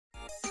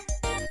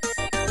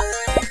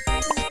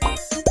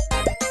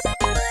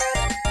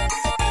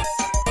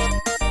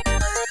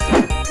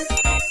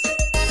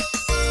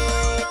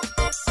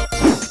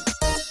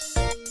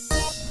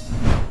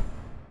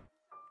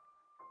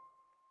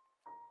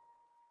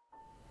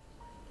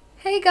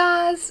Hey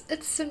guys,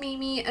 it's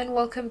Simimi and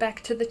welcome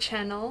back to the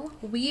channel.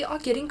 We are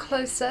getting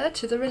closer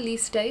to the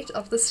release date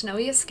of the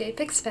Snowy Escape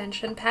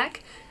expansion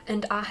pack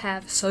and I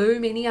have so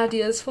many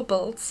ideas for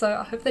builds, so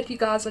I hope that you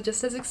guys are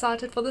just as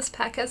excited for this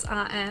pack as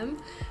I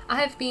am. I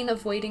have been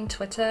avoiding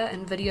Twitter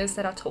and videos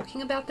that are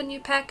talking about the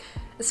new pack,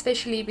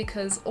 especially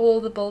because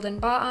all the build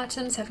and buy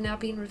items have now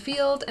been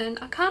revealed and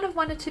I kind of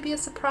want it to be a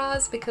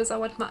surprise because I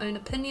want my own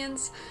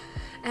opinions.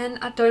 And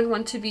I don't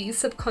want to be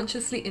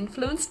subconsciously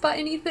influenced by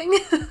anything.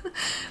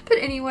 But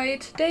anyway,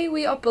 today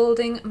we are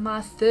building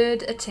my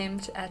third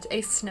attempt at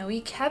a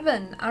snowy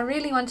cabin. I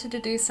really wanted to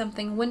do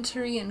something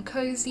wintry and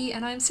cozy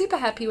and I'm super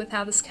happy with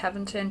how this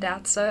cabin turned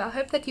out, so I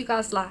hope that you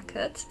guys like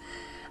it.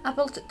 I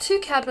built two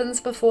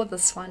cabins before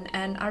this one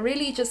and I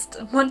really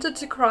just wanted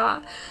to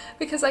cry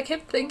because I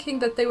kept thinking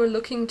that they were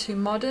looking too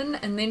modern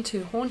and then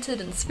too haunted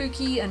and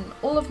spooky, and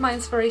all of my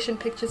inspiration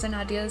pictures and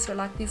ideas were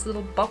like these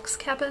little box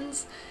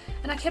cabins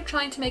and I kept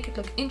trying to make it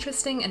look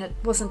interesting and it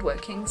wasn't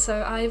working,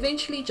 so I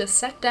eventually just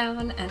sat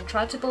down and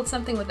tried to build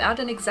something without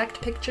an exact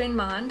picture in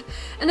mind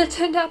and it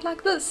turned out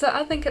like this, so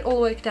I think it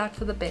all worked out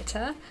for the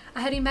better.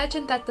 I had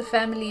imagined that the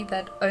family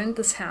that owned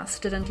this house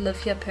didn't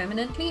live here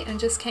permanently and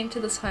just came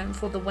to this home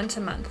for the winter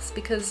months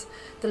because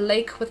the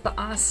lake with the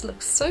ice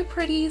looks so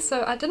pretty,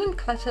 so I didn't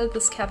clutter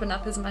this cabin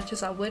up as much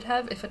as I would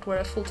have if it were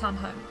a full-time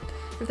home,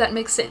 if that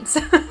makes sense.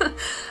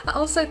 I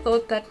also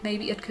thought that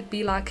maybe it could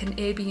be like an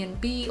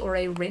Airbnb or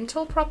a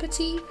rental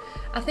property.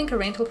 I think a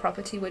rental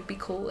property would be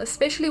cool,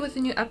 especially with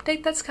the new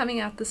update that's coming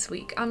out this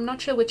week. I'm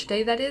not sure which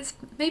day that is,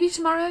 maybe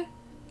tomorrow?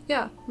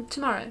 Yeah,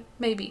 tomorrow,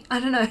 maybe,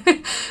 I don't know.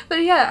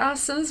 But yeah, our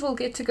Sims will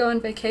get to go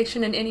on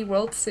vacation in any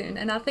world soon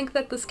and I think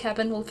that this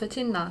cabin will fit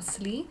in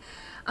nicely.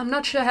 I'm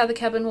not sure how the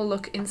cabin will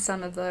look in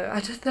summer though.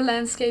 I did the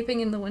landscaping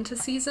in the winter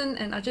season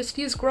and I just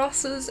used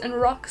grasses and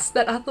rocks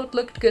that I thought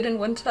looked good in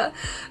winter,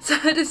 so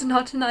it is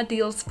not an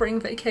ideal spring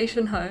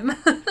vacation home.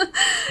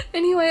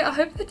 Anyway, I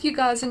hope that you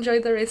guys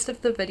enjoyed the rest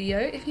of the video.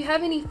 If you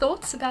have any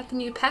thoughts about the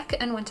new pack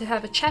and want to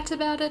have a chat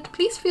about it,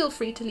 please feel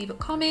free to leave a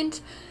comment,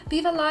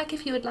 leave a like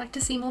if you would like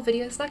to see more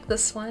videos like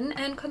this one,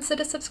 and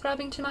consider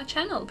subscribing to my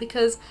channel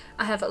because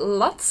I have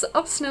lots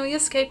of Snowy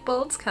Escape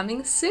builds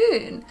coming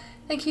soon.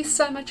 Thank you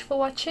so much for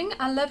watching.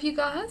 I love you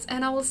guys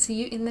and I will see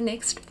you in the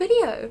next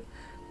video.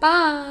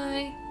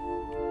 Bye!